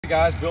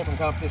guys, Bill from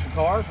Competition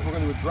Cars. We're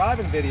going to do a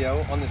driving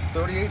video on this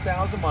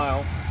 38,000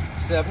 mile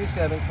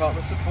 77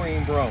 Cutlass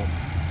Supreme Brougham.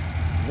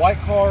 White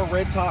car,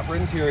 red top,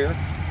 red interior.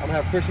 I'm going to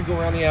have Christian go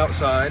around the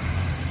outside.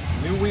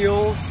 New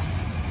wheels,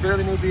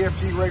 fairly new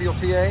BFG radial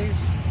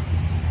TAs.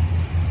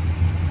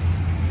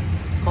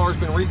 Car's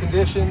been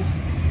reconditioned,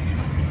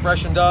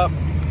 freshened up,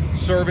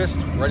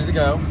 serviced, ready to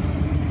go.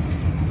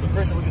 So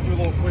Christian, we'll just do a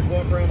little quick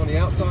walk around on the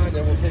outside,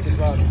 then we'll take a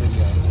driving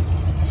video.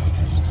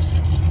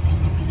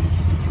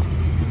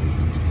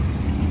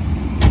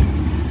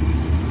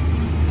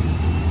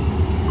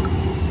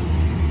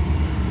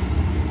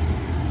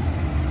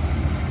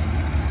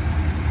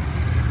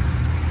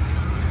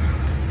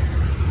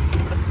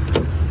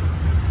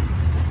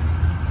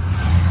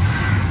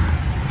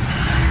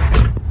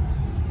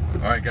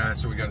 All right,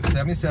 guys, so we got a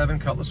 77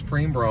 Cutlass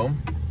Supreme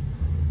Brougham.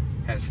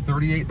 Has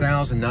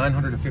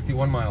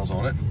 38,951 miles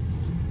on it.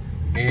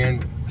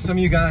 And some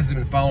of you guys have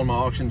been following my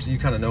auctions, so you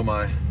kind of know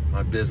my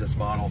business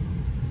model.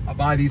 I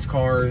buy these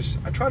cars,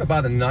 I try to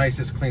buy the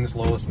nicest, cleanest,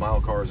 lowest mile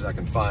cars that I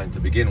can find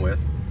to begin with.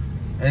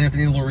 And if they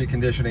need a little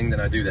reconditioning, then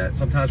I do that.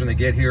 Sometimes when they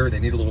get here, they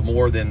need a little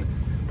more than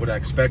what I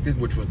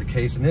expected, which was the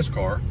case in this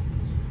car.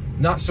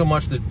 Not so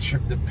much the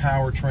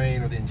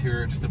powertrain or the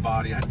interior, just the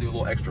body. I had to do a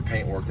little extra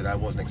paint work that I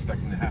wasn't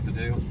expecting to have to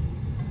do.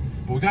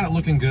 But we got it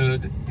looking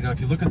good. You know,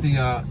 if you look at the,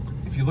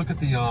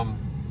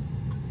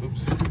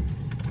 oops.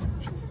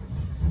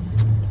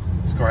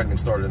 This car hadn't been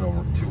started in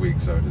over 2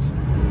 weeks, so just,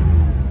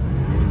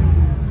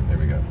 there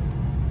we go.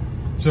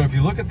 So if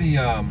you look at the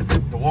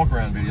walk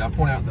around video, I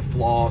point out the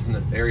flaws and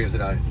the areas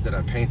that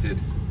I painted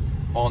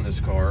on this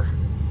car.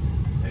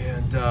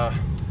 And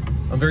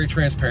I'm very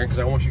transparent because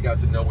I want you guys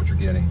to know what you're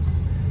getting.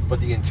 But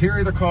the interior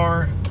of the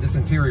car, this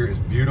interior is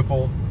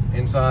beautiful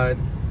inside.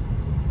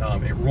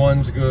 It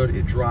runs good,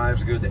 it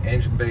drives good, the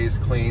engine bay is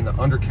clean, the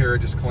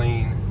undercarriage is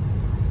clean,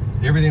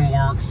 everything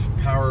works,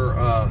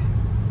 power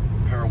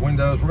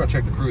windows. We're gonna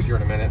check the cruise here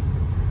in a minute.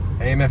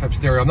 AM, FM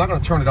stereo. I'm not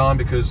gonna turn it on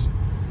because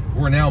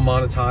we're now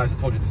monetized. I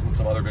told you this in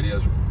some other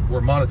videos.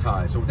 We're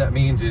monetized, so what that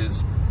means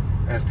is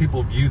as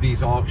people view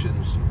these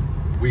auctions,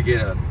 we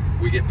get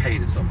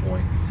paid at some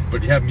point. But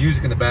if you have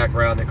music in the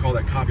background, they call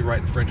that copyright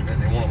infringement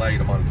and they won't allow you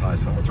to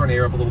monetize it. I'm gonna turn the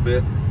air up a little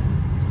bit.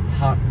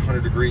 Hot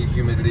 100-degree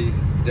humidity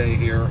day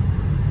here.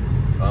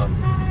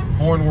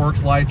 Horn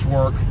works, lights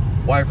work,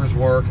 wipers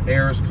work,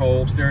 air is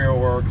cold, stereo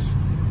works,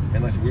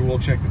 and like I said, we will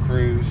check the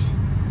cruise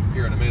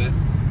here in a minute.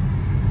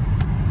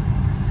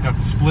 It's got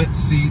the split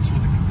seats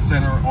with the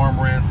center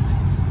armrest.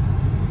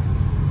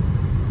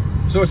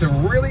 So it's a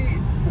really,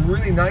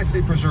 really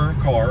nicely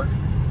preserved car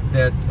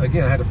that,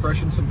 again, I had to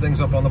freshen some things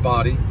up on the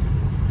body.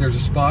 There's a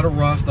spot of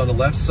rust on the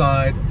left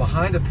side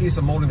behind a piece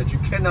of molding that you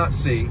cannot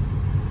see.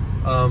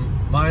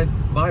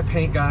 My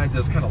paint guy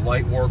does kind of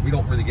light work. We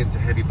don't really get into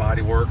heavy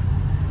body work.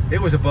 It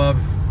was above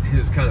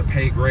his kind of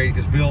pay grade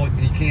because Bill,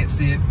 you can't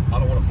see it. I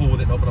don't want to fool with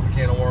it and open up a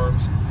can of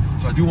worms.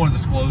 So I do want to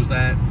disclose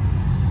that.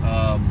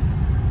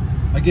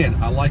 Again,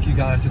 I like you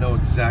guys to know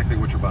exactly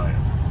what you're buying.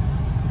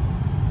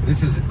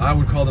 This is, I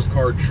would call this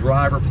car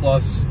driver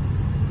plus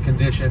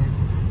condition.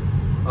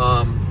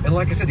 And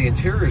like I said, the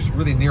interior is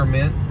really near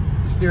mint.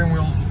 The steering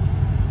wheel's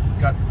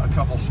got a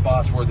couple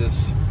spots where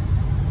this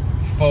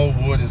faux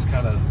wood is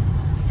kind of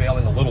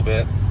failing a little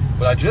bit.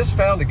 But I just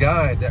found a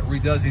guy that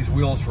redoes these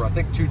wheels for I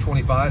think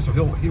 $225, so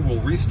he will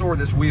restore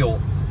this wheel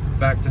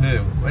back to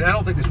new. And I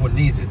don't think this one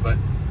needs it, but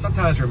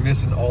sometimes they're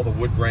missing all the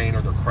wood grain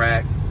or they're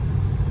cracked.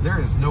 There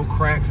is no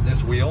cracks in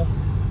this wheel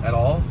at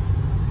all.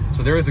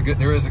 So there is a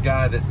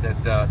guy that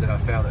I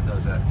found that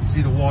does that. You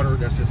see the water?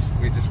 That's just,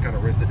 we just kind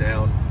of rinsed it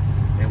down,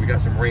 and we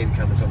got some rain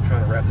coming, so I'm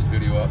trying to wrap this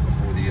video up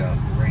before the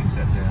rain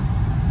sets in.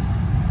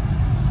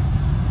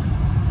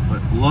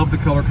 But love the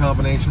color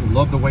combination,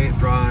 love the way it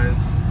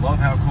drives. Love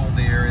how cold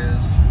the air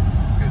is.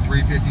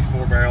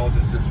 354 barrel,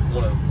 just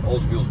one of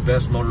Oldsmobile's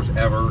best motors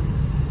ever.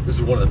 This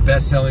is one of the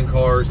best selling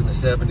cars in the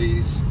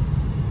 70s.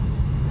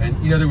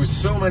 And you know, there was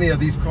so many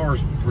of these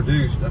cars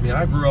produced. I mean,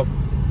 I grew up,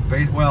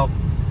 well,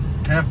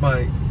 half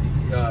my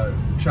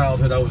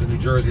childhood I was in New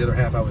Jersey, the other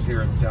half I was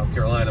here in South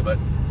Carolina, but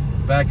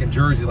back in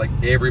Jersey, like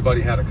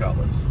everybody had a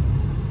Cutlass.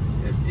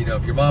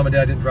 If your mom and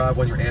dad didn't drive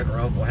one, your aunt or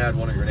uncle had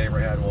one, or your neighbor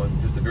had one.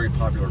 Just a very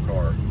popular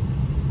car.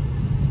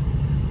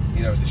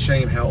 You know, it's a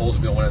shame how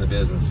Oldsmobile went out of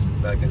business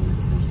back in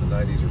the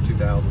 90s or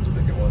 2000s, I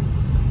think it was.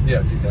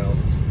 Yeah,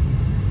 2000s.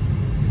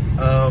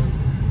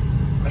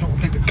 I don't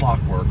think the clock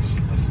works.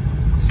 Let's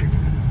see if we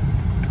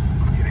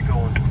can get it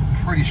going.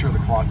 I'm pretty sure the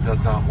clock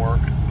does not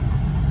work.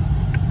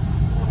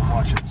 We'll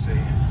watch it and see.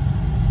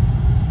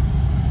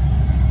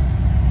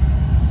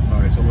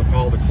 Alright, so I'm going to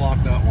call the clock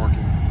not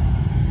working.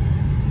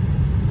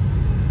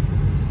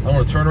 I'm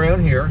going to turn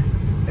around here,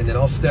 and then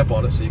I'll step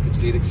on it so you can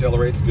see it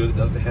accelerates good. It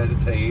doesn't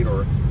hesitate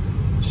or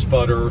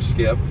sputter or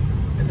skip,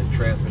 and the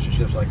transmission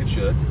shifts like it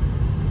should.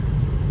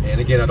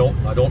 And again, I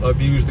don't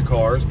abuse the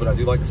cars, but I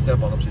do like to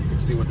step on them so you can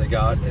see what they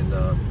got and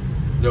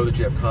know that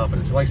you have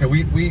confidence. Like I said,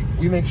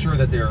 we make sure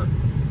that they're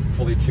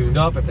fully tuned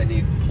up. If they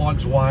need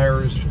plugs,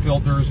 wires,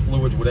 filters,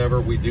 fluids,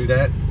 whatever, we do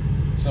that.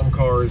 Some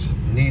cars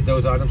need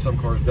those items, some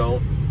cars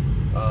don't.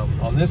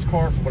 On this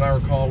car, from what I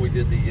recall, we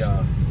did the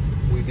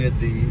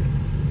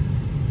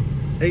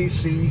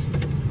AC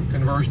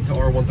conversion to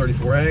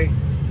R134A,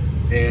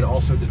 and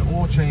also did an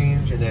oil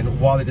change. And then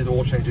while they did the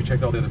oil change, they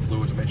checked all the other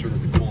fluids to make sure that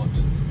the coolant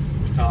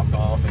was topped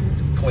off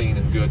and clean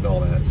and good and all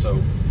that.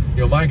 So,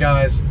 you know, my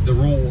guys, the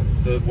rule,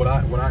 what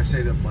I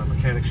say to my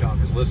mechanic shop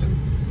is, listen,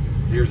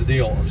 here's the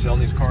deal. I'm selling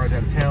these cars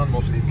out of town.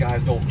 Most of these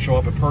guys don't show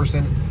up in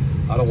person.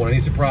 I don't want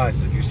any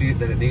surprises. If you see it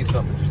that it needs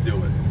something, just do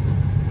it.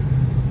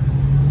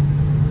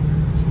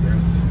 So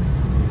there's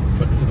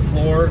putting it to the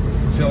floor,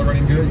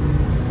 accelerating good.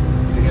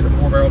 You hear the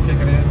 4-barrel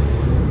kicking in.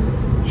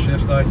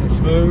 Shifts nice and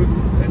smooth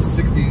at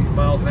 60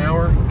 miles an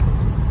hour.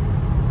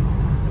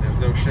 And there's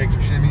no shakes or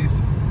shimmies.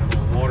 Got a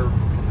little water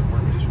from the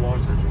where we just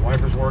washed. There's the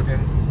wipers working.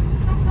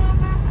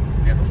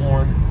 Get the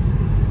horn.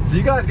 So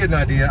you guys get an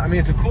idea. I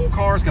mean, it's a cool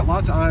car. It's got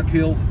lots of eye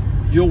appeal.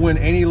 You'll win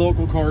any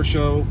local car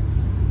show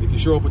if you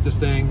show up with this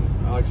thing.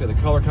 Like I said,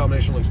 the color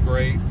combination looks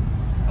great.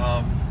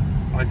 I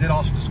did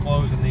also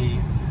disclose in the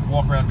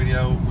walk around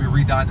video, we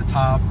re-dyed the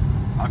top.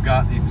 I've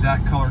got the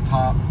exact color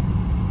top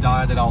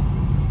dye that I'll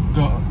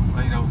go,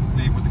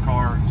 leave with the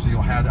car. So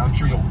you'll have, I'm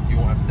sure you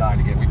won't have to dye it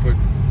again. We put,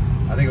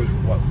 I think it was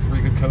what,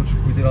 3 good coats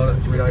we did on it,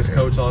 3 nice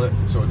coats on it.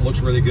 So it looks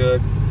really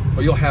good.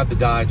 But you'll have the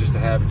dye just to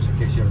have it, just in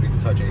case you ever need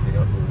to touch anything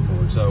up moving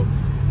forward. So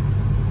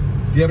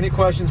if you have any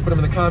questions, put them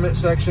in the comment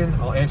section.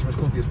 I'll answer them as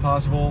quickly as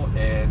possible.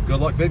 And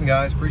good luck bidding,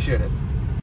 guys. Appreciate it.